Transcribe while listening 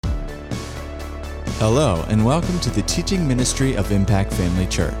Hello, and welcome to the teaching ministry of Impact Family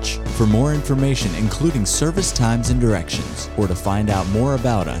Church. For more information, including service times and directions, or to find out more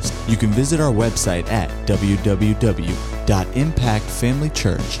about us, you can visit our website at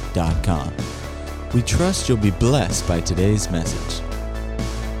www.impactfamilychurch.com. We trust you'll be blessed by today's message.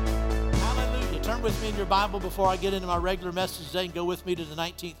 Hallelujah. Turn with me in your Bible before I get into my regular message today and go with me to the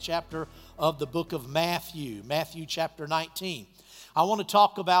 19th chapter of the book of Matthew, Matthew chapter 19. I want to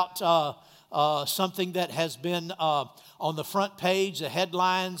talk about something that has been on the front page, the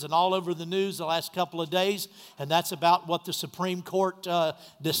headlines, and all over the news the last couple of days, and that's about what the Supreme Court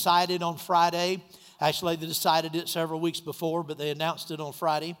decided on Friday. Actually, they decided it several weeks before, but they announced it on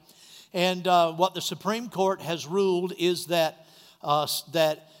Friday. And what the Supreme Court has ruled is that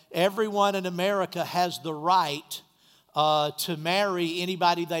everyone in America has the right to marry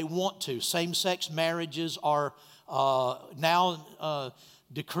anybody they want to. Same-sex marriages are now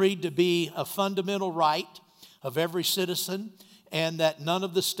decreed to be a fundamental right of every citizen, and that none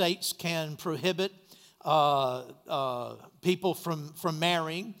of the states can prohibit people from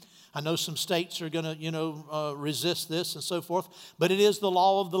marrying. I know some states are going to, resist this and so forth, but it is the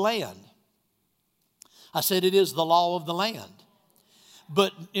law of the land. I said it is the law of the land.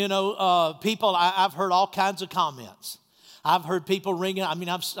 But, people, I've heard all kinds of comments. I've heard people ringing.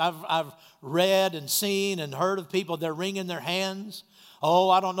 I've read and seen and heard of people, they're wringing their hands.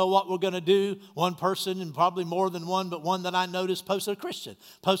 Oh, I don't know what we're going to do. One person, and probably more than one, but one that I noticed posted, a Christian,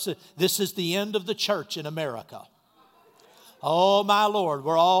 posted, this is the end of the church in America. Oh, my Lord,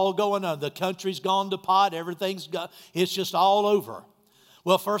 we're all going on. The country's gone to pot. It's just all over.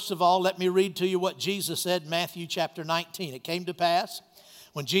 Well, first of all, let me read to you what Jesus said in Matthew chapter 19. It came to pass,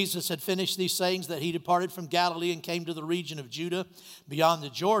 when Jesus had finished these sayings, that he departed from Galilee and came to the region of Judah beyond the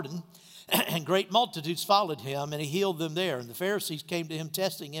Jordan. And great multitudes followed him, and he healed them there. And the Pharisees came to him,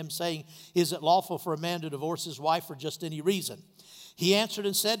 testing him, saying, is it lawful for a man to divorce his wife for just any reason? He answered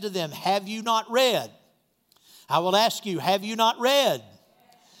and said to them, have you not read? I will ask you, have you not read?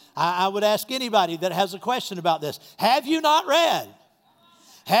 I would ask anybody that has a question about this. Have you not read?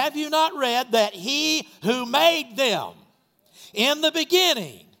 Have you not read that he who made them in the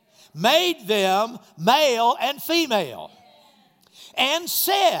beginning made them male and female, and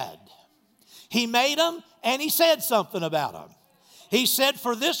said, he made them, and he said something about them. He said,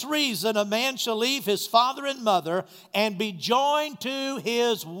 for this reason, a man shall leave his father and mother and be joined to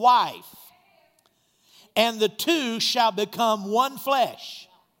his wife, and the two shall become one flesh.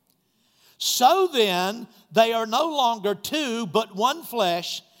 So then, they are no longer two, but one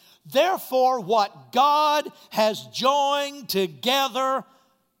flesh. Therefore, what God has joined together,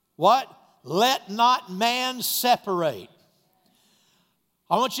 what? Let not man separate.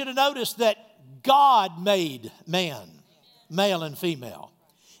 I want you to notice that God made man, male and female.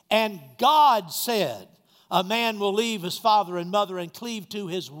 And God said, a man will leave his father and mother and cleave to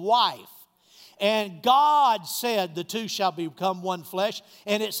his wife. And God said the two shall become one flesh.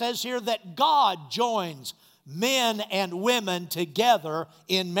 And it says here that God joins men and women together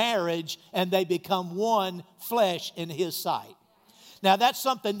in marriage, and they become one flesh in his sight. Now, that's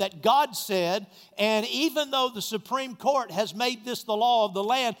something that God said, and even though the Supreme Court has made this the law of the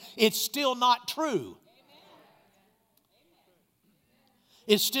land, it's still not true.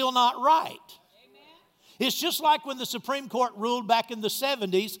 It's still not right. It's just like when the Supreme Court ruled back in the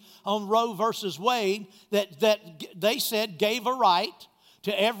 70s on Roe versus Wade that they said gave a right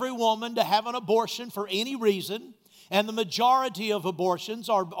to every woman to have an abortion for any reason. And the majority of abortions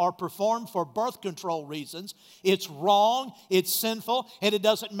are performed for birth control reasons. It's wrong, it's sinful, and it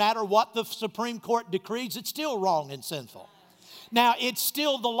doesn't matter what the Supreme Court decrees, it's still wrong and sinful. Now, it's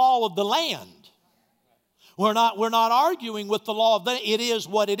still the law of the land. We're not arguing with the law of the land. It is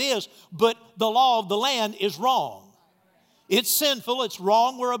what it is, but the law of the land is wrong. It's sinful, it's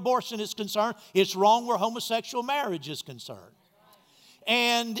wrong where abortion is concerned, it's wrong where homosexual marriage is concerned.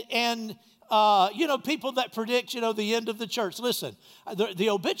 And people that predict, the end of the church. Listen, the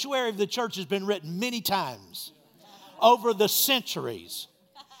obituary of the church has been written many times over the centuries.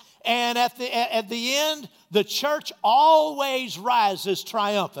 And at the end, the church always rises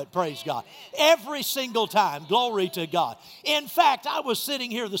triumphant, praise God. Every single time, glory to God. In fact, I was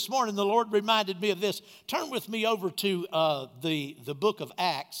sitting here this morning, the Lord reminded me of this. Turn with me over to the book of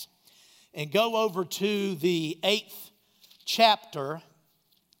Acts and go over to the 8th chapter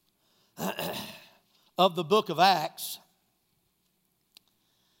of the book of Acts.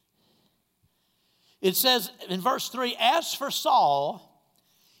 It says in verse 3, as for Saul,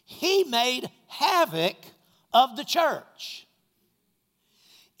 he made havoc of the church,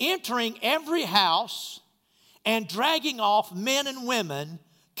 entering every house and dragging off men and women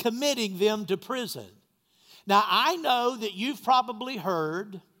committing them to prison. Now, I know that you've probably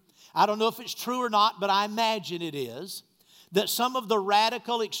heard, I don't know if it's true or not, but I imagine it is, that some of the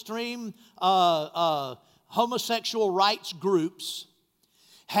radical, extreme homosexual rights groups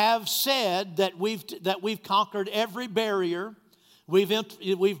have said that we've conquered every barrier.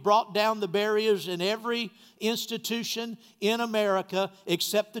 We've brought down the barriers in every institution in America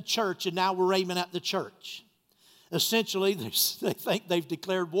except the church, and now we're aiming at the church. Essentially, they think they've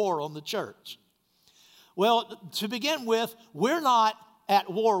declared war on the church. Well, to begin with, we're not at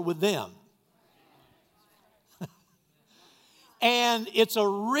war with them. And it's a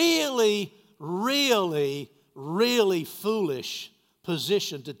really, really, really foolish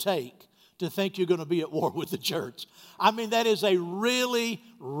position to take, to think you're going to be at war with the church. I mean, that is a really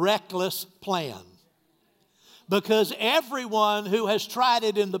reckless plan. Because everyone who has tried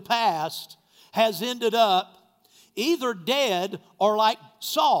it in the past has ended up either dead or like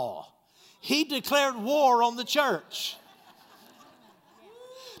Saul. He declared war on the church.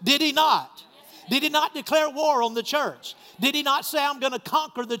 Did he not? Did he not declare war on the church? Did he not say, I'm going to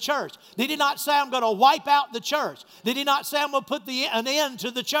conquer the church? Did he not say, I'm going to wipe out the church? Did he not say, I'm going to put an end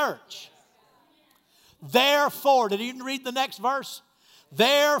to the church? Therefore, did you read the next verse?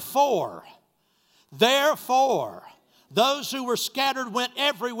 Therefore, those who were scattered went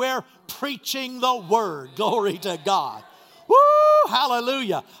everywhere preaching the word. Glory to God. Woo,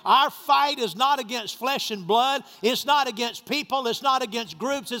 hallelujah. Our fight is not against flesh and blood. It's not against people. It's not against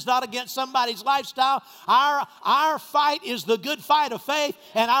groups. It's not against somebody's lifestyle. Our fight is the good fight of faith,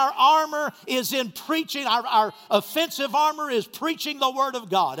 and our armor is in preaching. Our offensive armor is preaching the word of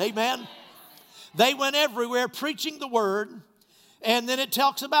God. Amen. They went everywhere preaching the word, and then it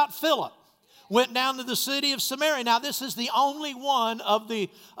talks about Philip went down to the city of Samaria. Now, this is the only one of the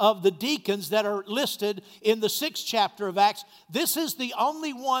deacons that are listed in the 6th chapter of Acts. This is the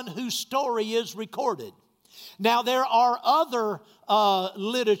only one whose story is recorded. Now, there are other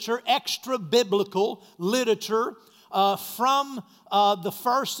literature, extra-biblical literature from the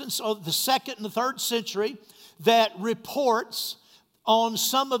 1st and so the 2nd and the 3rd century that reports on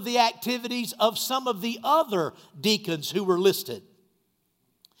some of the activities of some of the other deacons who were listed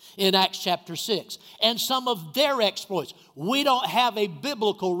in Acts chapter 6, and some of their exploits. We don't have a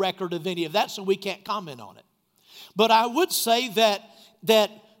biblical record of any of that, so we can't comment on it. But I would say that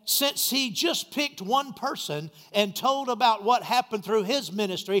since he just picked one person and told about what happened through his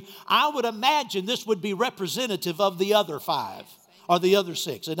ministry, I would imagine this would be representative of the other 5 or the other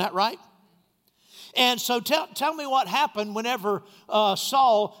 6. Isn't that right? And so tell me what happened whenever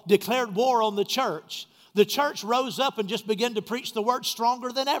Saul declared war on the church. The church rose up and just began to preach the word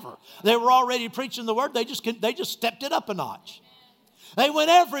stronger than ever. They were already preaching the word. They just stepped it up a notch. They went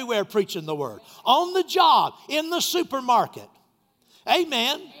everywhere preaching the word. On the job, in the supermarket.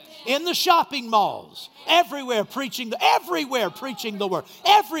 Amen. In the shopping malls. Everywhere preaching the word.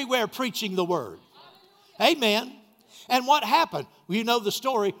 Everywhere preaching the word. Amen. And what happened? Well, you know the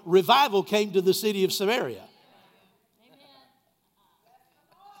story. Revival came to the city of Samaria.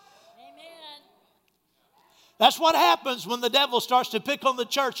 That's what happens when the devil starts to pick on the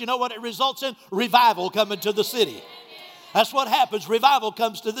church. You know what it results in? Revival coming to the city. That's what happens. Revival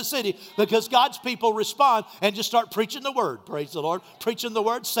comes to the city because God's people respond and just start preaching the word. Praise the Lord. Preaching the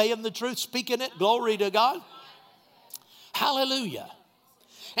word, saying the truth, speaking it. Glory to God. Hallelujah.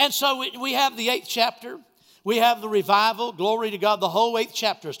 And so we have the 8th chapter. We have the revival. Glory to God. The whole 8th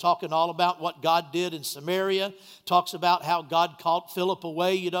chapter is talking all about what God did in Samaria. Talks about how God called Philip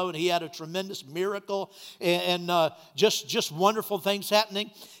away, and he had a tremendous miracle and just wonderful things happening.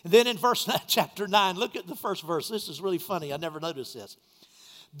 And then in chapter 9, look at the first verse. This is really funny. I never noticed this.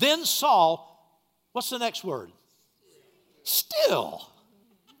 Then Saul, what's the next word? Still.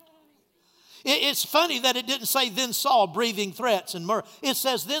 It's funny that it didn't say then Saul breathing threats and murder. It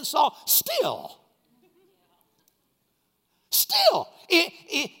says then Saul still. Still,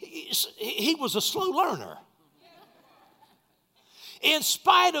 he was a slow learner. In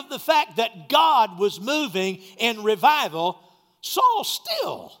spite of the fact that God was moving in revival, Saul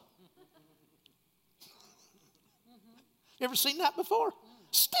still. You ever seen that before?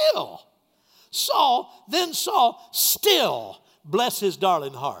 Still. Then Saul still, bless his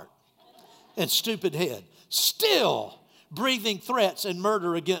darling heart and stupid head, still breathing threats and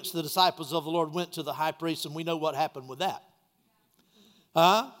murder against the disciples of the Lord, went to the high priest, and we know what happened with that.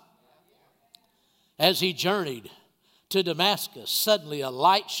 As he journeyed to Damascus, suddenly a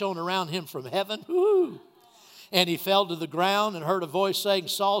light shone around him from heaven. Woo! And he fell to the ground and heard a voice saying,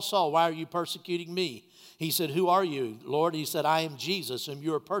 Saul, Saul, why are you persecuting me? He said, who are you, Lord? He said, I am Jesus, whom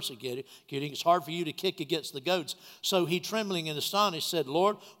you are persecuting. It's hard for you to kick against the goats. So he, trembling and astonished, said,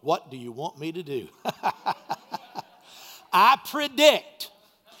 Lord, what do you want me to do? I predict,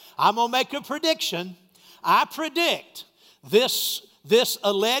 I'm going to make a prediction. I predict this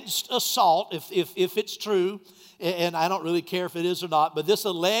alleged assault, if it's true, and I don't really care if it is or not, but this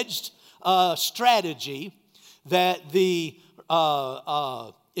alleged strategy that the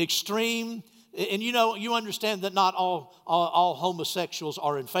extreme, and you understand that not all homosexuals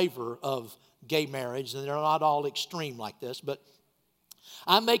are in favor of gay marriage, and they're not all extreme like this, but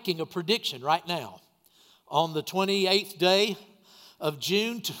I'm making a prediction right now on the 28th day of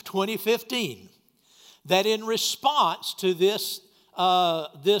June 2015 that in response to this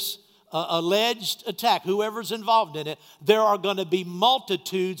alleged attack, whoever's involved in it, there are going to be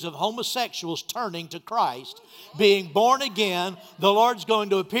multitudes of homosexuals turning to Christ, being born again. The Lord's going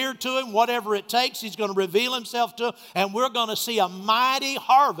to appear to him, whatever it takes. He's going to reveal himself to them, and we're going to see a mighty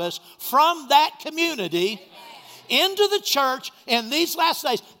harvest from that community into the church in these last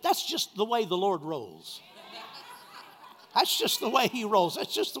days. That's just the way the Lord rolls. That's just the way he rolls.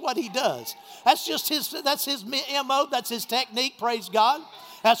 That's just what he does. That's his MO. That's his technique, praise God.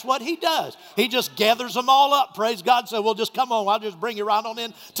 That's what he does. He just gathers them all up, praise God. So, well, just come on. I'll just bring you right on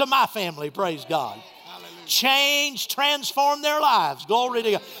in to my family, praise God. Hallelujah. Change, transform their lives. Glory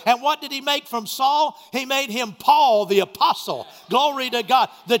to God. And what did he make from Saul? He made him Paul the apostle. Glory to God.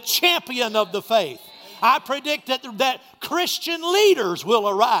 The champion of the faith. I predict that Christian leaders will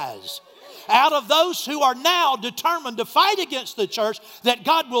arise out of those who are now determined to fight against the church, that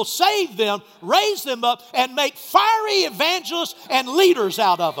God will save them, raise them up, and make fiery evangelists and leaders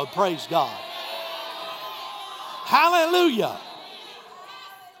out of them. Praise God. Hallelujah.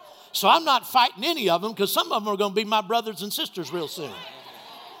 So I'm not fighting any of them, because some of them are going to be my brothers and sisters real soon.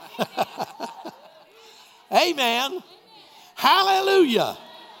 Amen. Hallelujah.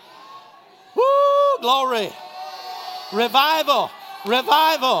 Woo, glory. Revival.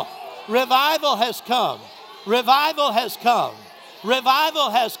 Revival. Revival has come. Revival has come.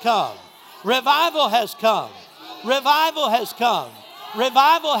 Revival has come. Revival has come. Revival has come.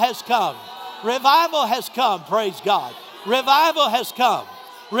 Revival has come. Revival has come. Praise God. Revival has come.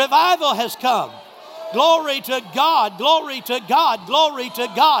 Revival has come. Glory to God. Glory to God. Glory to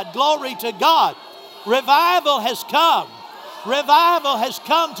God. Glory to God. Revival has come. Revival has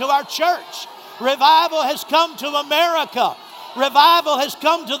come to our church. Revival has come to America. Revival has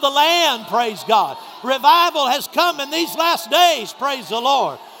come to the land, praise God. Revival has come in these last days, praise the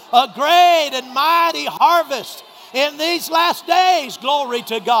Lord. A great and mighty harvest in these last days, glory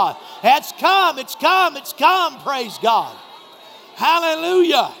to God. It's come, it's come, it's come, praise God.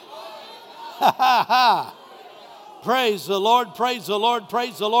 Hallelujah. Praise the Lord, praise the Lord,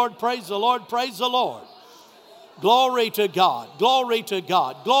 praise the Lord, praise the Lord, praise the Lord. Glory to God, glory to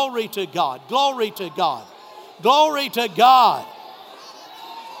God, glory to God, glory to God. Glory to God.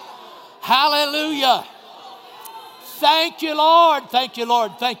 Hallelujah. Thank you, Lord. Thank you,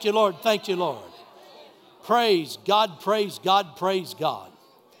 Lord. Thank you, Lord. Thank you, Lord. Praise God, praise God, praise God.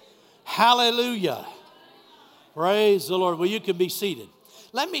 Hallelujah. Praise the Lord. Well, you can be seated.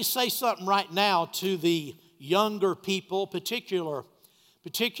 Let me say something right now to the younger people,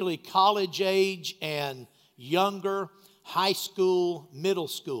 particularly college age and younger, high school, middle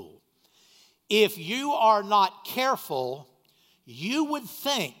school. If you are not careful, you would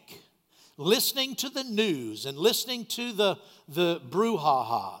think, listening to the news and listening to the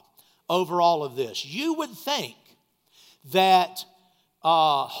brouhaha over all of this, you would think that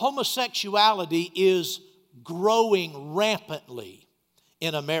homosexuality is growing rampantly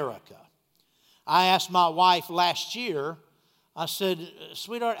in America. I asked my wife last year, I said,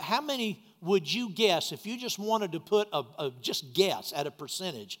 sweetheart, how many would you guess, if you just wanted to put just guess at a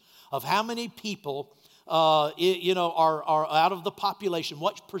percentage of how many people, are out of the population,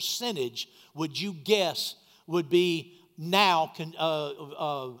 what percentage would you guess would be now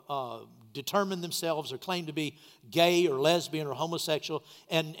determine themselves or claim to be gay or lesbian or homosexual?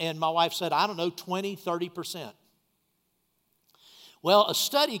 And my wife said, I don't know, 20, 30%. Well, a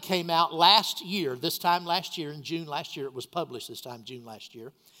study came out last year, in June last year, it was published this time, June last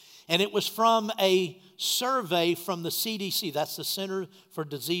year. And it was from a survey from the CDC. That's the Center for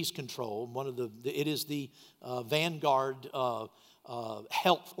Disease Control. It is the vanguard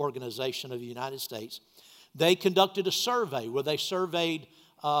health organization of the United States. They conducted a survey where they surveyed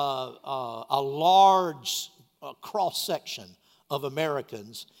a large cross section of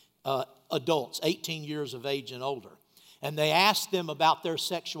Americans, adults, 18 years of age and older, and they asked them about their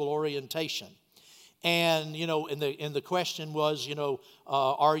sexual orientation. And, and the question was,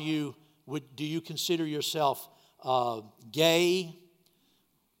 do you consider yourself gay,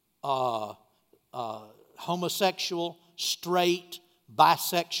 homosexual, straight,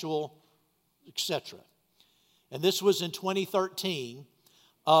 bisexual, etc.? And this was in 2013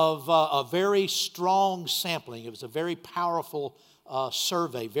 of a very strong sampling. It was a very powerful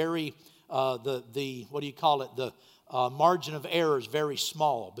survey. Very what do you call it? The margin of error is very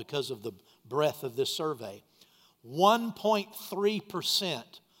small because of the breadth of this survey. 1.3%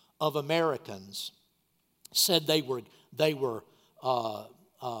 of Americans said they were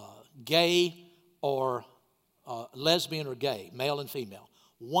gay or lesbian or gay, male and female.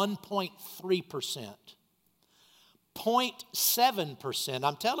 1.3%. 0.7%.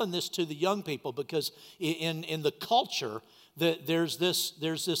 I'm telling this to the young people because in the culture, there's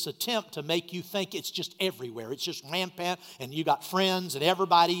this attempt to make you think it's just everywhere. It's just rampant, and you got friends and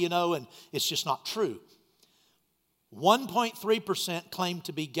everybody, and it's just not true. 1.3% claim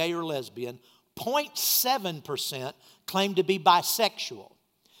to be gay or lesbian. 0.7% claim to be bisexual.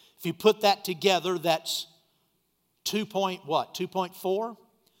 If you put that together, that's 2.4?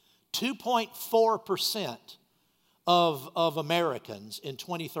 2.4% of Americans in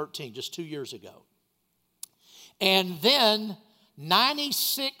 2013, just 2 years ago. And then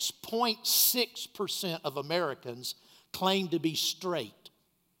 96.6% of Americans claim to be straight,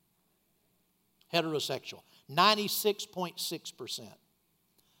 heterosexual. 96.6%.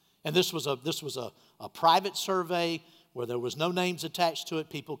 And this was a private survey where there was no names attached to it.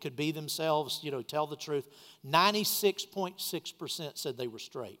 People could be themselves, tell the truth. 96.6% said they were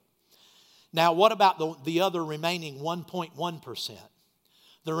straight. Now, what about the other remaining 1.1%?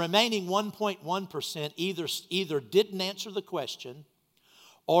 The remaining 1.1% either didn't answer the question,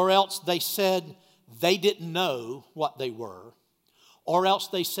 or else they said they didn't know what they were, or else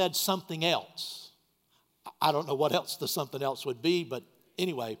they said something else. I don't know what else the something else would be, but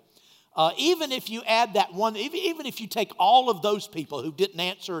anyway, even if you add that one, even if you take all of those people who didn't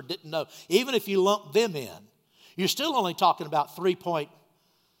answer or didn't know, even if you lump them in, you're still only talking about 3.4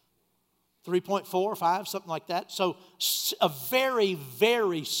 or 5, something like that. So a very,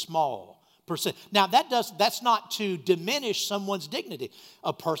 very small percent. Now, that's not to diminish someone's dignity.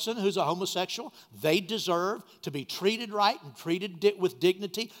 A person who's a homosexual, they deserve to be treated right and treated with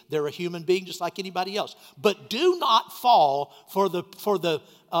dignity. They're a human being just like anybody else. But do not fall for the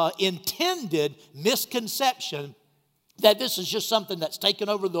intended misconception that this is just something that's taken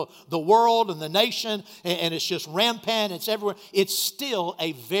over the world and the nation, and it's just rampant, it's everywhere. It's still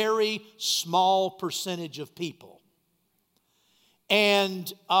a very small percentage of people.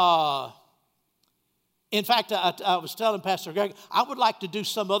 And in fact, I was telling Pastor Greg, I would like to do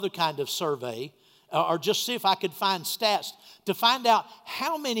some other kind of survey or just see if I could find stats to find out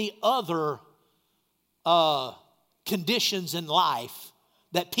how many other conditions in life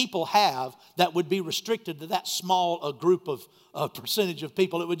that people have that would be restricted to that small a group of percentage of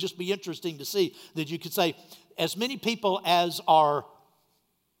people. It would just be interesting to see that you could say as many people as are,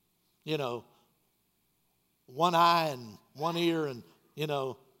 one eye and one ear and,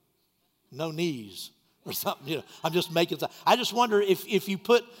 no knees or something. I'm just making that. I just wonder if you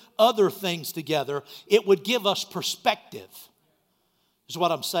put other things together, it would give us perspective, is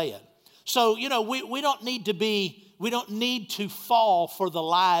what I'm saying. So, we don't need to fall for the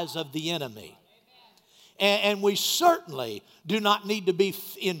lies of the enemy. And we certainly do not need to be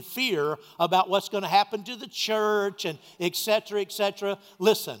in fear about what's going to happen to the church and et cetera, et cetera.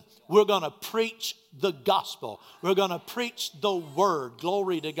 Listen, we're going to preach the gospel. We're going to preach the word.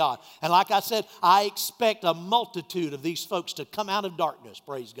 Glory to God. And like I said, I expect a multitude of these folks to come out of darkness,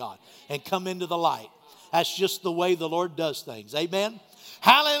 praise God, and come into the light. That's just the way the Lord does things. Amen?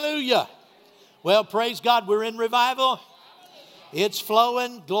 Hallelujah. Well, praise God, we're in revival. It's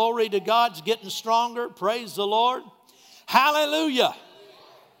flowing. Glory to God. It's getting stronger. Praise the Lord. Hallelujah.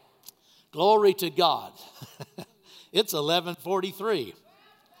 Glory to God. It's 11:43.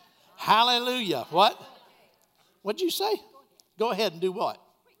 Hallelujah. What? What'd you say? Go ahead and do what?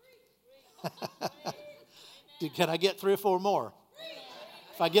 Can I get 3 or 4 more?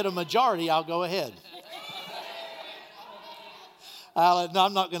 If I get a majority, I'll go ahead. No,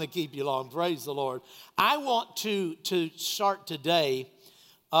 I'm not going to keep you long. Praise the Lord. I want to start today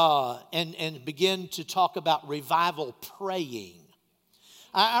and begin to talk about revival praying.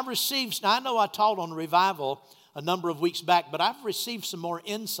 I know I taught on revival a number of weeks back, but I've received some more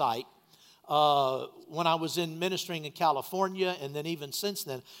insight when I was in ministering in California, and then even since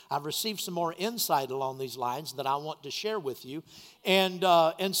then, I've received some more insight along these lines that I want to share with you. And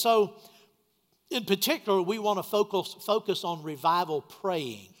so, in particular, we want to focus on revival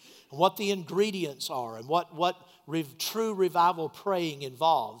praying and what the ingredients are and what true revival praying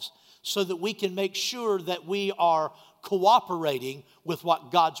involves. so that we can make sure that we are cooperating with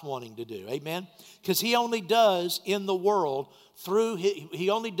what God's wanting to do. Amen? Because He only does in the world He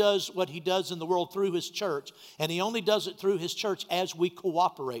only does what He does in the world through His church, and He only does it through His church as we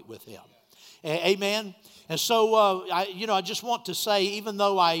cooperate with Him. Amen? And so, I just want to say, even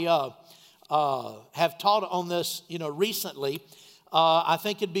though I have taught on this, recently, I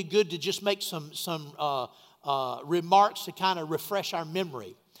think it'd be good to just make some remarks to kind of refresh our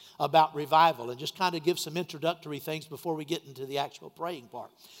memory about revival and just kind of give some introductory things before we get into the actual praying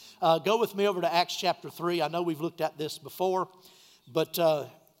part. Go with me over to Acts chapter 3. I know we've looked at this before, but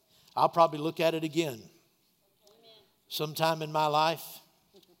I'll probably look at it again sometime in my life.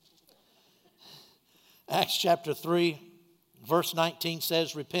 Acts chapter 3, verse 19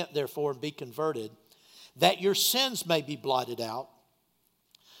 says, "Repent therefore and be converted, that your sins may be blotted out,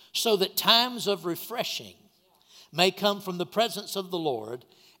 so that times of refreshing may come from the presence of the Lord,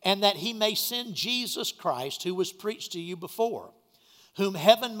 and that He may send Jesus Christ, who was preached to you before, whom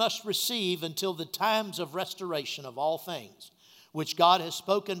heaven must receive until the times of restoration of all things, which God has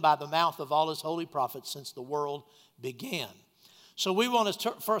spoken by the mouth of all His holy prophets since the world began." So we want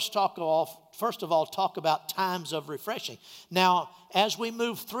to first of all talk about times of refreshing. Now, as we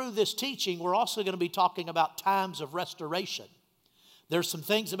move through this teaching, we're also going to be talking about times of restoration. There's some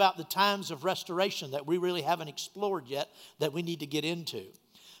things about the times of restoration that we really haven't explored yet that we need to get into.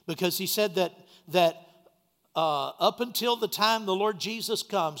 Because He said that up until the time the Lord Jesus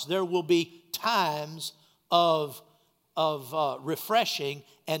comes, there will be times of refreshing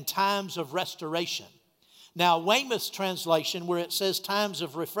and times of restoration. Now, Weymouth's translation, where it says times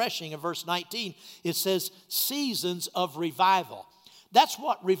of refreshing in verse 19, it says seasons of revival. That's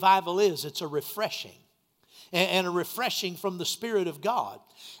what revival is. It's a refreshing, and a refreshing from the Spirit of God.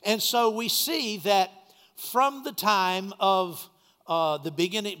 And so we see that from the time of the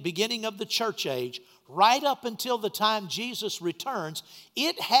beginning of the church age, right up until the time Jesus returns,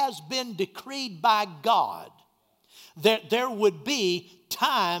 it has been decreed by God that there would be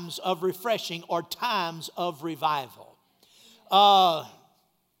times of refreshing or times of revival.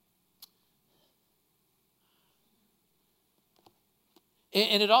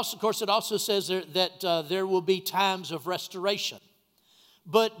 And it also says that there will be times of restoration.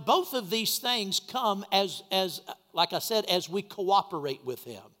 But both of these things come as like I said, as we cooperate with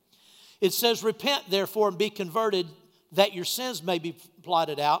Him. It says, "Repent therefore and be converted, that your sins may be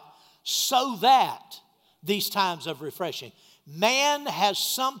blotted out, so that these times of refreshing." Man has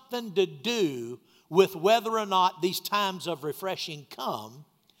something to do with whether or not these times of refreshing come,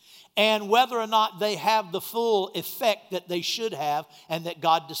 and whether or not they have the full effect that they should have and that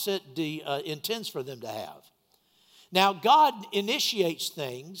God intends for them to have. Now, God initiates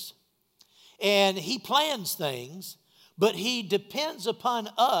things and He plans things, but He depends upon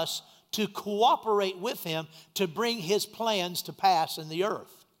us to cooperate with Him to bring His plans to pass in the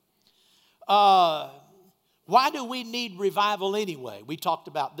earth. Why do we need revival anyway? We talked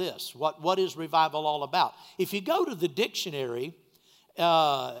about this. What is revival all about? If you go to the dictionary,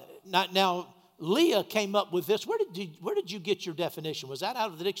 now Leah came up with this. Where did you get your definition? Was that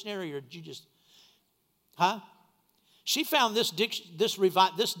out of the dictionary, or did you just? She found this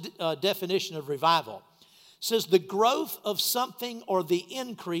definition of revival. It says the growth of something or the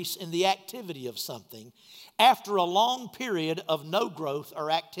increase in the activity of something after a long period of no growth or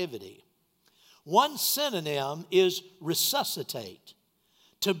activity. One synonym is resuscitate,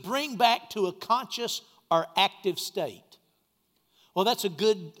 to bring back to a conscious or active state. Well, that's a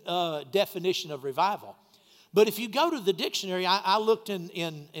good definition of revival. But if you go to the dictionary, I looked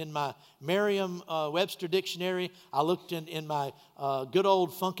in my Merriam-Webster dictionary. I looked in my good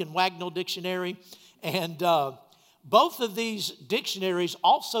old Funkin' Wagnall dictionary. And both of these dictionaries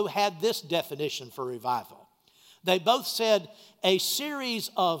also had this definition for revival. They both said a series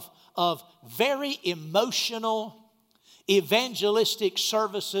of very emotional, evangelistic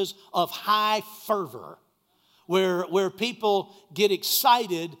services of high fervor, where people get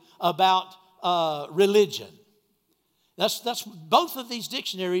excited about religion. That's both of these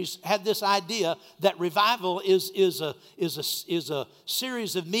dictionaries had this idea that revival is a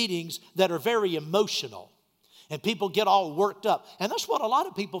series of meetings that are very emotional, and people get all worked up. And that's what a lot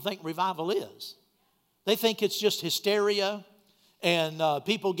of people think revival is. They think it's just hysteria and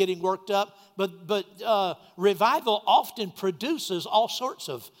people getting worked up. But revival often produces all sorts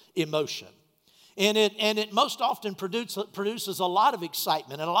of emotion. And it most often produces a lot of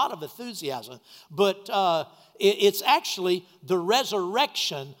excitement and a lot of enthusiasm. But it's actually the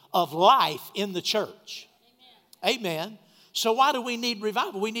resurrection of life in the church. Amen. Amen. So why do we need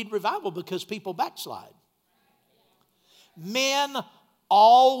revival? We need revival because people backslide. Men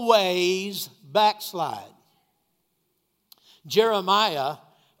always backslide. Jeremiah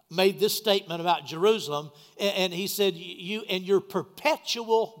made this statement about Jerusalem, and he said, you and your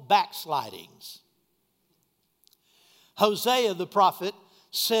perpetual backslidings. Hosea the prophet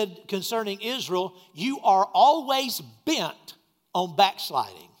said concerning Israel, you are always bent on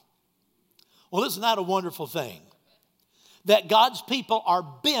backsliding. Well, isn't that a wonderful thing? That God's people are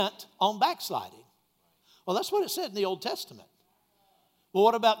bent on backsliding. Well, that's what it said in the Old Testament. Well,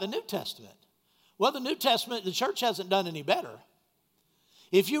 what about the New Testament? Well, the New Testament, the church hasn't done any better.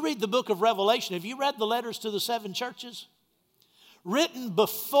 If you read the book of Revelation, have you read the letters to the 7 churches? Written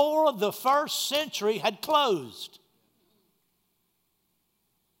before the first century had closed.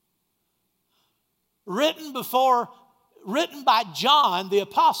 Written by John the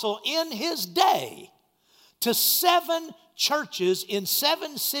apostle in his day to 7 churches in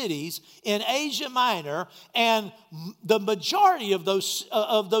 7 cities in Asia Minor, and the majority of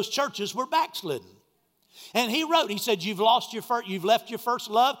those churches were backslidden. And he wrote, he said, you've left your first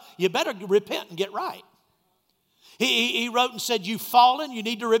love, you better repent and get right. He wrote and said, you've fallen, you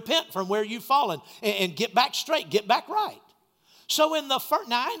need to repent from where you've fallen and get back straight, get back right. So in the first,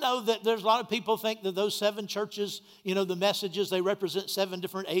 now I know that there's a lot of people think that those 7 churches, the messages, they represent 7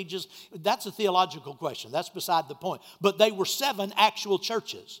 different ages. That's a theological question. That's beside the point. But they were 7 actual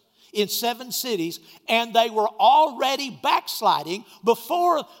churches in 7 cities, and they were already backsliding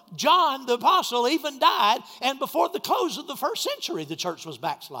before John the apostle even died, and before the close of the first century, the church was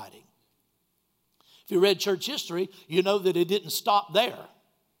backsliding. If you read church history, you know that it didn't stop there.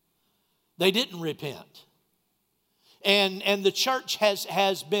 They didn't repent. And the church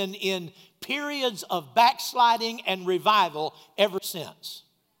has been in periods of backsliding and revival ever since.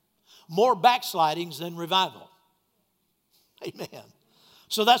 More backslidings than revival. Amen.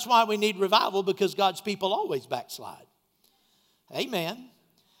 So that's why we need revival, because God's people always backslide. Amen.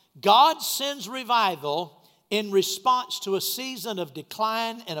 God sends revival in response to a season of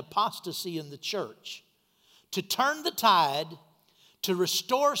decline and apostasy in the church, to turn the tide, to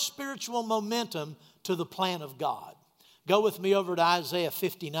restore spiritual momentum to the plan of God. Go with me over to Isaiah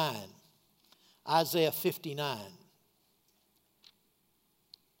 59. Isaiah 59.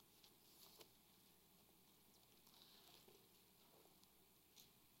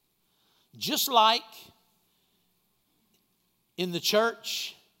 Just like in the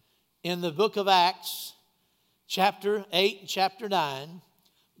church, in the book of Acts, chapter 8 and chapter 9,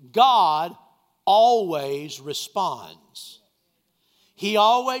 God always responds. He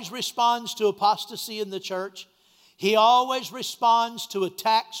always responds to apostasy in the church. He always responds to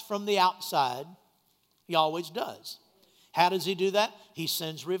attacks from the outside. He always does. How does he do that? He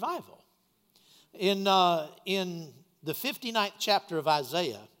sends revival. In the 59th chapter of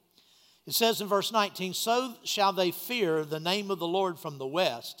Isaiah, it says in verse 19, so shall they fear the name of the Lord from the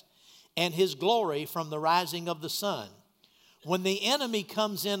west, and his glory from the rising of the sun. When the enemy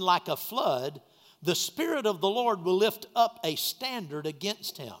comes in like a flood, the Spirit of the Lord will lift up a standard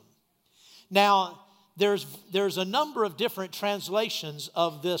against him. Now, there's a number of different translations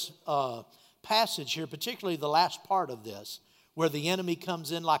of this passage here, particularly the last part of this, where the enemy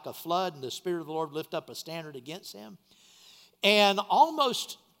comes in like a flood and the Spirit of the Lord lift up a standard against him. And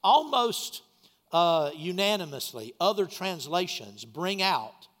almost unanimously, other translations bring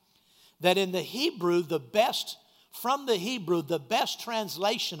out that in the Hebrew, the best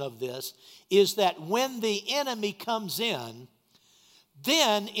translation of this is that when the enemy comes in,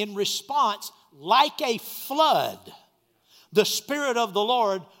 then in response, like a flood, the Spirit of the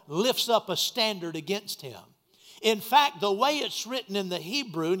Lord lifts up a standard against him. In fact, the way it's written in the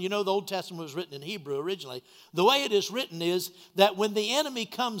Hebrew, and you know the Old Testament was written in Hebrew originally, the way it is written is that when the enemy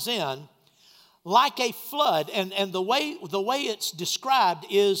comes in, like a flood, and the way it's described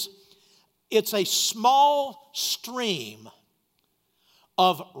is it's a small stream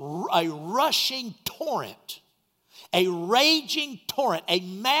of a rushing torrent, a raging torrent, a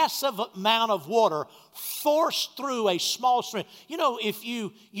massive amount of water forced through a small stream. You know, if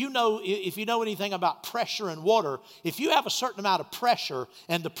you know anything about pressure and water, if you have a certain amount of pressure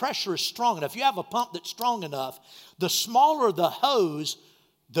and the pressure is strong enough, if you have a pump that's strong enough, the smaller the hose,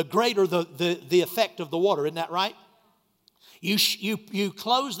 the greater the effect of the water. Isn't that right? You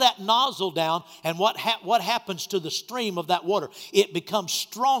close that nozzle down, and what happens to the stream of that water? It becomes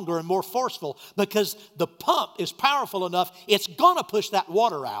stronger and more forceful because the pump is powerful enough, it's going to push that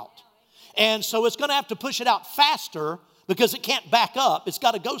water out. And so it's going to have to push it out faster because it can't back up. It's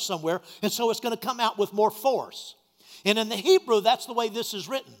got to go somewhere, and so it's going to come out with more force. And in the Hebrew, that's the way this is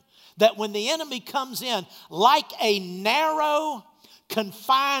written, that when the enemy comes in like a narrow,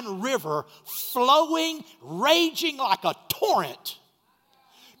 confined river flowing, raging like a torrent,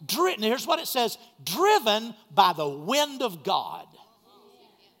 Here's what it says, driven by the wind of God.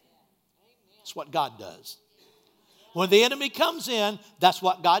 That's what God does. When the enemy comes in, that's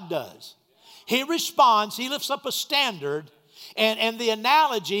what God does. He responds, he lifts up a standard, and the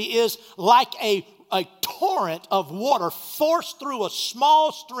analogy is like a torrent of water forced through a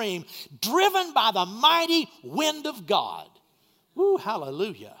small stream, driven by the mighty wind of God. Woo,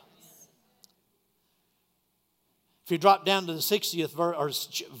 hallelujah. If you drop down to the 60th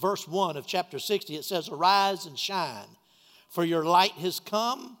verse 1 of chapter 60, it says, arise and shine, for your light has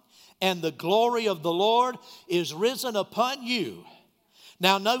come, and the glory of the Lord is risen upon you.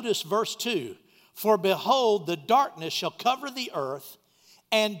 Now notice verse 2. For behold, the darkness shall cover the earth,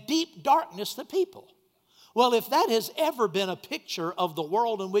 and deep darkness the people. Well, if that has ever been a picture of the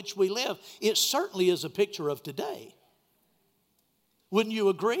world in which we live, it certainly is a picture of today. Wouldn't you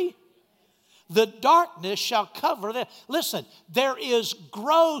agree? The darkness shall cover the... Listen, there is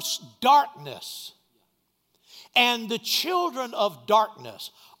gross darkness, and the children of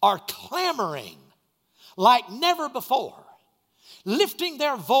darkness are clamoring like never before, lifting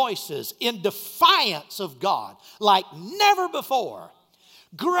their voices in defiance of God like never before.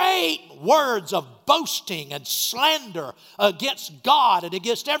 Great words of boasting and slander against God and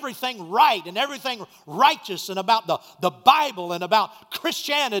against everything right and everything righteous and about the Bible and about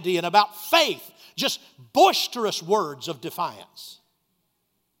Christianity and about faith. Just boisterous words of defiance.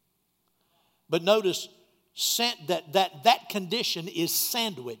 But notice that condition is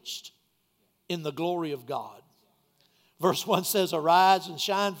sandwiched in the glory of God. Verse 1 says, arise and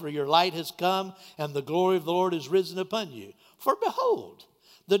shine, for your light has come, and the glory of the Lord is risen upon you. For behold,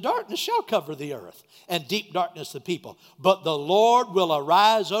 the darkness shall cover the earth, and deep darkness the people. But the Lord will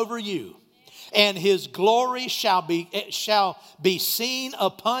arise over you, and his glory shall be seen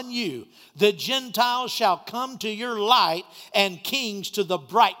upon you. The Gentiles shall come to your light, and kings to the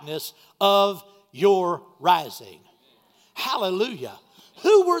brightness of your rising. Hallelujah.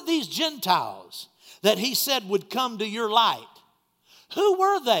 Who were these Gentiles that he said would come to your light? Who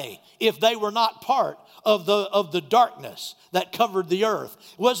were they if they were not part of the darkness that covered the earth?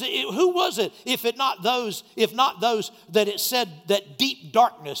 Who was it if not those that it said that deep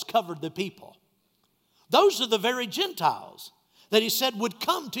darkness covered the people? Those are the very Gentiles that he said would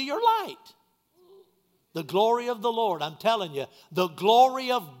come to your light. The glory of the Lord, I'm telling you, the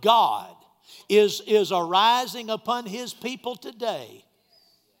glory of God is arising upon his people today.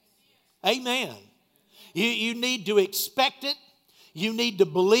 Amen. You need to expect it. You need to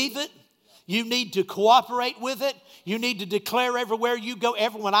believe it. You need to cooperate with it. You need to declare everywhere you go.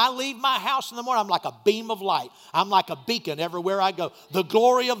 When I leave my house in the morning, I'm like a beam of light. I'm like a beacon everywhere I go. The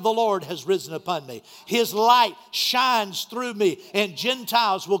glory of the Lord has risen upon me. His light shines through me, and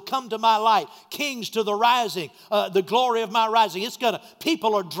Gentiles will come to my light. Kings to the rising, the glory of my rising.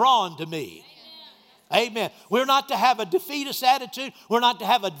 People are drawn to me. Amen. We're not to have a defeatist attitude. We're not to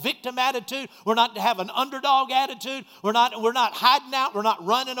have a victim attitude. We're not to have an underdog attitude. We're not hiding out. We're not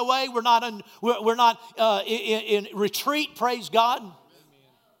running away. We're not in retreat. Praise God.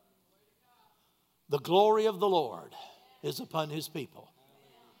 The glory of the Lord is upon his people.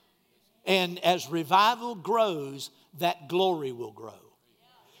 And as revival grows, that glory will grow.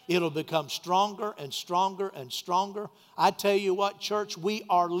 It'll become stronger and stronger and stronger. I tell you what, church, we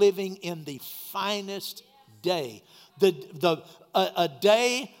are living in the finest day. A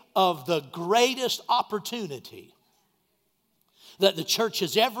day of the greatest opportunity that the church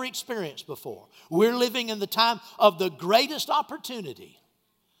has ever experienced before. We're living in the time of the greatest opportunity.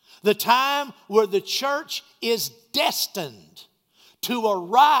 The time where the church is destined to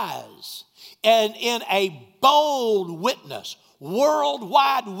arise and in a bold witness,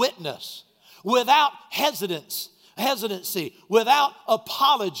 worldwide witness, without hesitancy, without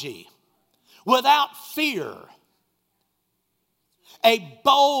apology, without fear. A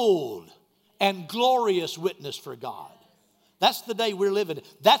bold and glorious witness for God. That's the day we're living in.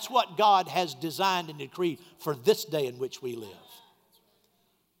 That's what God has designed and decreed for this day in which we live.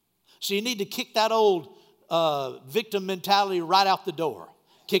 So you need to kick that old victim mentality right out the door.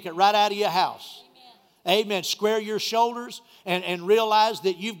 Kick it right out of your house. Amen. Square your shoulders and realize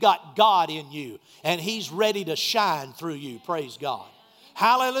that you've got God in you and he's ready to shine through you. Praise God.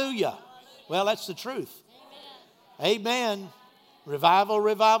 Hallelujah. Well, that's the truth. Amen. Revival,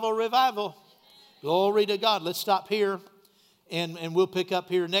 revival, revival. Glory to God. Let's stop here and we'll pick up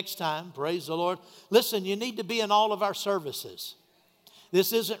here next time. Praise the Lord. Listen, you need to be in all of our services.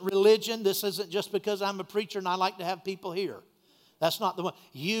 This isn't religion. This isn't just because I'm a preacher and I like to have people here. That's not the one.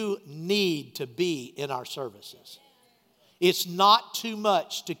 You need to be in our services. It's not too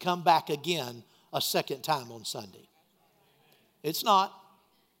much to come back again a second time on Sunday. It's not.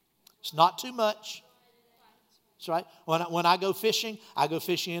 It's not too much. That's right. When I go fishing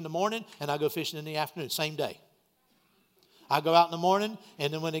in the morning and I go fishing in the afternoon, same day. I go out in the morning,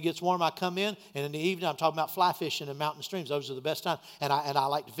 and then when it gets warm, I come in, and in the evening, I'm talking about fly fishing in mountain streams. Those are the best times. And I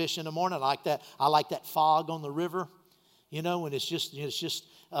like to fish in the morning. I like that fog on the river, you know, when it's just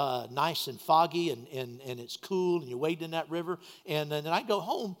nice and foggy and it's cool, and you're wading in that river. And then I go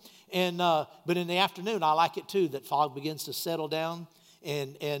home, but in the afternoon, I like it too. That fog begins to settle down,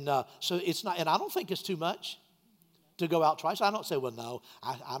 so it's not. And I don't think it's too much to go out twice. I don't say, well, no,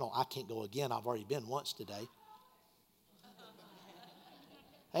 I can't go again. I've already been once today.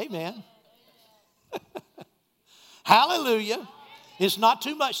 Amen. Hallelujah. It's not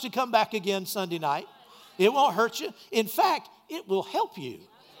too much to come back again Sunday night. It won't hurt you. In fact, it will help you.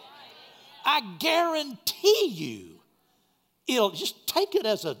 I guarantee you. It'll just take it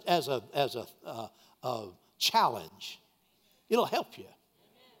as a challenge. It'll help you.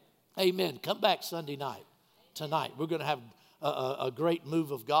 Amen. Come back Sunday night. Tonight, we're going to have a great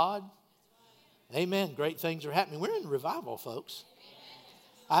move of God. Amen. Great things are happening. We're in revival, folks.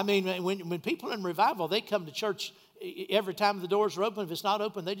 I mean, when people are in revival, they come to church every time the doors are open. If it's not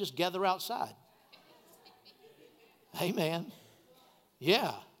open, they just gather outside. Amen.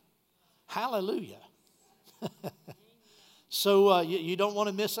 Yeah. Hallelujah. So you don't want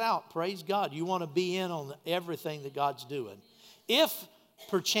to miss out. Praise God. You want to be in on everything that God's doing. If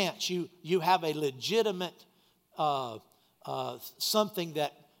perchance you have a legitimate something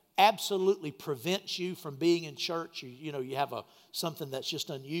that absolutely prevents you from being in church, you have something that's just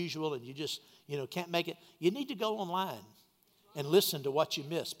unusual and you just can't make it, you need to go online and listen to what you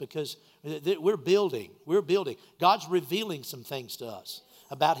missed, because we're building. God's revealing some things to us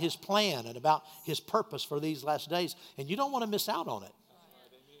about His plan and about His purpose for these last days, and you don't want to miss out on it.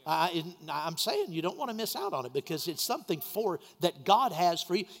 I'm saying you don't want to miss out on it, because it's something that God has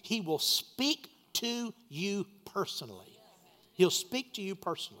for you. He will speak to you personally. He'll speak to you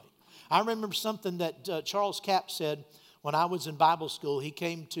personally. I remember something that Charles Capp said when I was in Bible school. He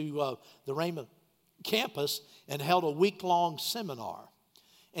came to the Rhema campus and held a week-long seminar.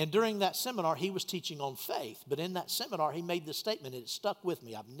 And during that seminar, he was teaching on faith. But in that seminar, he made this statement, and it stuck with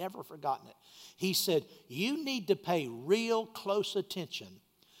me. I've never forgotten it. He said, you need to pay real close attention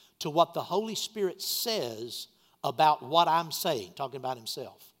to what the Holy Spirit says about what I'm saying, talking about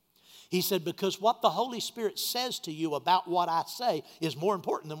himself. He said, because what the Holy Spirit says to you about what I say is more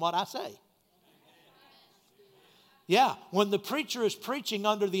important than what I say. Yeah, when the preacher is preaching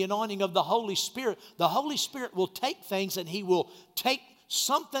under the anointing of the Holy Spirit will take things and He will take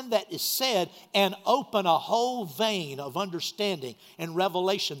something that is said and open a whole vein of understanding and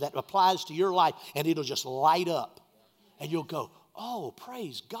revelation that applies to your life, and it'll just light up. And you'll go, oh,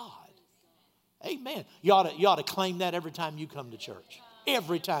 praise God. Amen. You ought to claim that every time you come to church.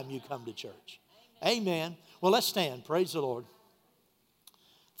 Every time you come to church. Amen. Well, let's stand. Praise the Lord.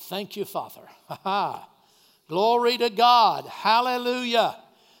 Thank you, Father. Glory to God. Hallelujah.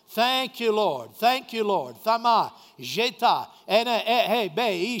 Thank you, Lord. Thank you, Lord. Thama, jeta, ene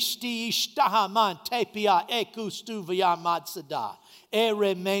be isti ishtahaman tepia ekustuvia matsada.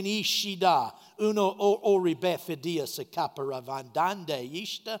 Ere menishida. Uno oribe fedia sekapara vandande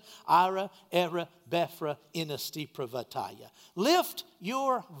ishta ara era befra inesti pravataya. Lift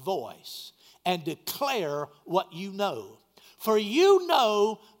your voice and declare what you know. For you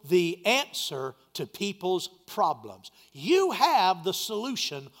know the answer to people's problems. You have the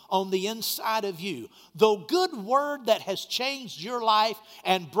solution on the inside of you. The good word that has changed your life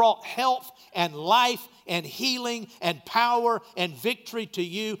and brought health and life and healing and power and victory to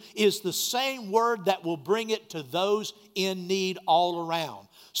you is the same word that will bring it to those in need all around.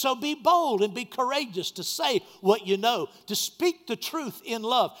 So be bold and be courageous to say what you know, to speak the truth in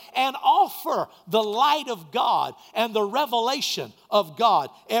love, and offer the light of God and the revelation of God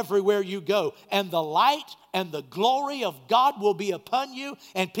everywhere you go. And the light and the glory of God will be upon you,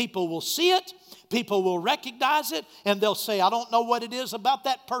 and people will see it. People will recognize it, and they'll say, I don't know what it is about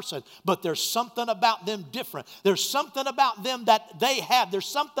that person, but there's something about them different. There's something about them that they have. There's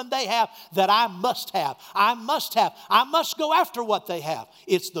something they have that I must have. I must go after what they have.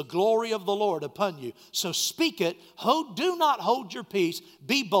 It's the glory of the Lord upon you. So speak it. Do not hold your peace.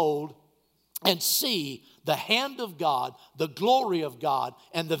 Be bold and see the hand of God, the glory of God,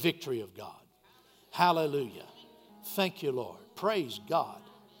 and the victory of God. Hallelujah. Thank you, Lord. Praise God.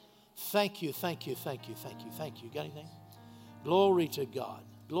 Thank you, thank you, thank you, thank you, thank you. Got anything? Glory to God.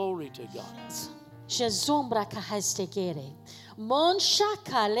 Glory to God. Je zombra kahastegere. Mon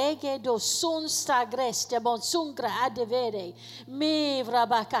shaka lege do sun stagreste bon sungra adevere. Me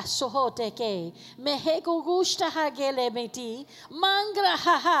vrabaka sohoteke. Me hego gusta hagele meti. Mangra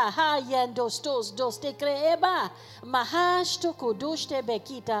ha yendos dos te creeba. Mahash to kuduste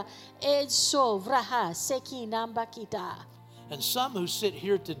bekita. Ed so vraha seki nambakita. And some who sit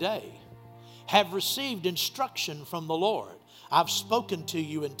here today have received instruction from the Lord. I've spoken to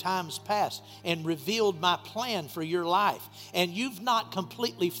you in times past and revealed my plan for your life. And you've not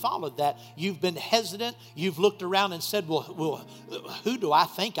completely followed that. You've been hesitant. You've looked around and said, well, who do I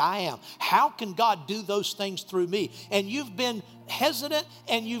think I am? How can God do those things through me? And you've been hesitant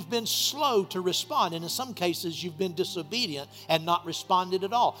and you've been slow to respond. And in some cases, you've been disobedient and not responded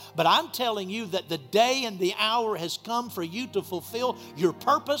at all. But I'm telling you that the day and the hour has come for you to fulfill your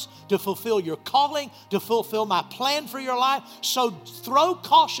purpose, to fulfill your calling, to fulfill my plan for your life. So throw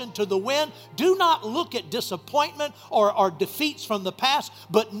caution to the wind. Do not look at disappointment or defeats from the past,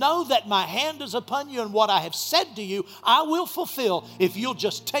 but know that my hand is upon you, and what I have said to you, I will fulfill if you'll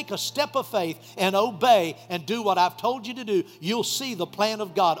just take a step of faith and obey and do what I've told you to do. You'll see the plan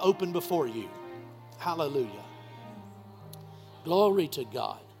of God open before you. Hallelujah. Glory to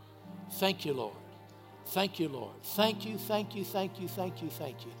God. Thank you, Lord. Thank you, Lord. Thank you, thank you, thank you, thank you,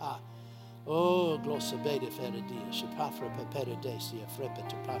 thank you. Oh, glosabede feridia, shepafra peperedesia,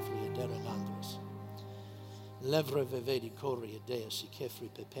 frepetu pafria derenandros. Levre vevedi coria deus, kefri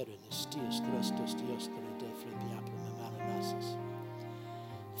peperenis, tias crestos diostere de frebiapra memaranasis.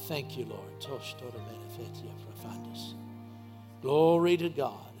 Thank you, Lord. Tosh toramene fetia profundis. Glory to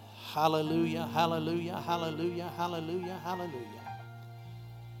God. Hallelujah, hallelujah, hallelujah, hallelujah, hallelujah.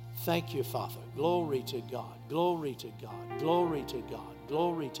 Thank you, Father. Glory to God. Glory to God. Glory to God.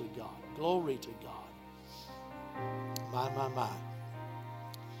 Glory to God. Glory to God. My.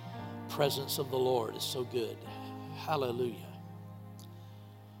 Presence of the Lord is so good. Hallelujah.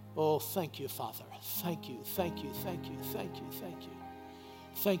 Oh, thank you, Father. Thank you, thank you, thank you, thank you, thank you.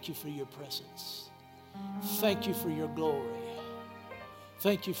 Thank you for your presence. Thank you for your glory.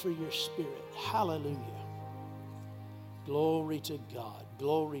 Thank you for your spirit. Hallelujah. Glory to God.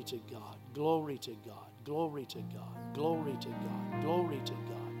 Glory to God. Glory to God. Glory to God. Glory to God. Glory to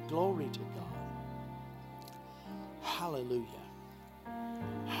God. Glory to God. Hallelujah.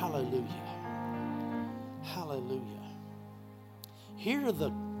 Hallelujah. Hallelujah. Hear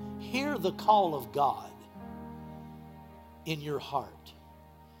the call of God in your heart,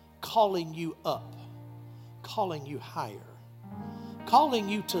 calling you up, calling you higher, calling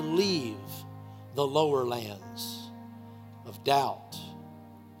you to leave the lower lands of doubt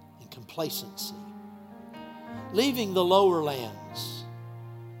and complacency, leaving the lower lands,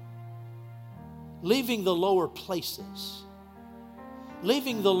 leaving the lower places,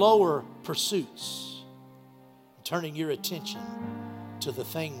 leaving the lower pursuits, turning your attention to the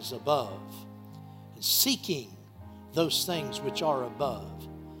things above and seeking those things which are above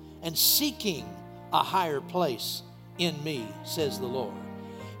and seeking a higher place in me, says the Lord.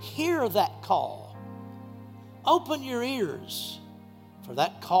 Hear that call. Open your ears, for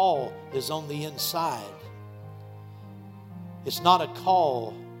that call is on the inside. It's not a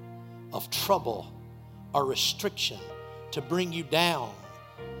call of trouble or restriction to bring you down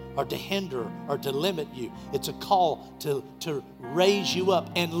or to hinder or to limit you. It's a call to raise you up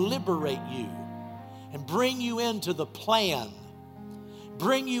and liberate you and bring you into the plan,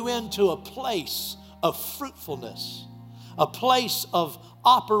 bring you into a place of fruitfulness, a place of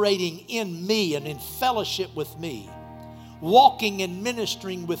operating in me and in fellowship with me, walking and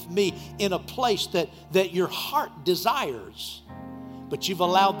ministering with me in a place that your heart desires, but you've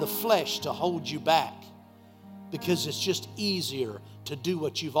allowed the flesh to hold you back because it's just easier to do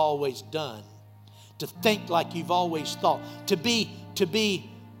what you've always done, to think like you've always thought, to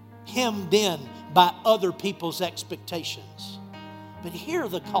be hemmed in by other people's expectations. But hear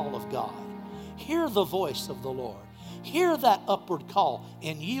the call of God. Hear the voice of the Lord. Hear that upward call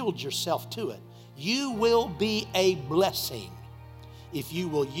and yield yourself to it. You will be a blessing. If you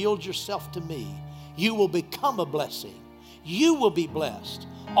will yield yourself to me, you will become a blessing. You will be blessed.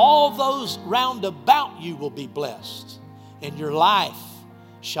 All those round about you will be blessed. And your life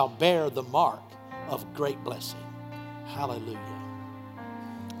shall bear the mark of great blessing. Hallelujah.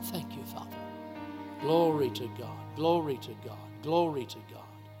 Thank you, Father. Glory to God. Glory to God. Glory to God.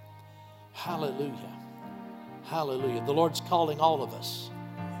 Hallelujah. Hallelujah. The Lord's calling all of us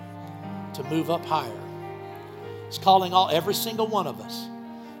to move up higher. He's calling every single one of us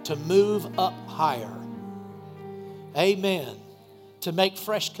to move up higher. Amen. To make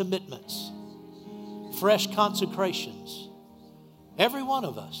fresh commitments, fresh consecrations. Every one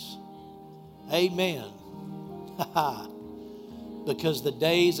of us. Amen. Because the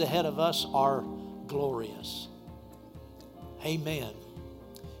days ahead of us are glorious. Amen.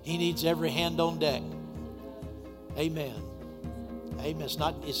 He needs every hand on deck. Amen. Amen.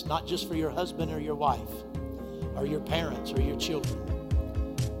 It's not just for your husband or your wife or your parents or your children.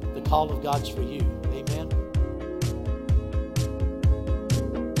 The call of God's for you. Amen.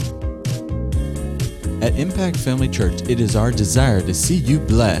 At Impact Family Church, it is our desire to see you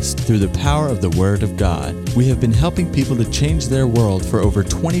blessed through the power of the Word of God. We have been helping people to change their world for over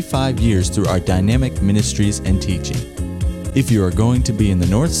 25 years through our dynamic ministries and teaching. If you are going to be in the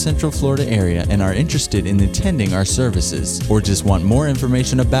North Central Florida area and are interested in attending our services, or just want more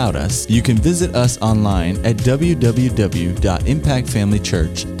information about us, you can visit us online at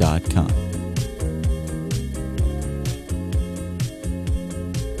www.impactfamilychurch.com.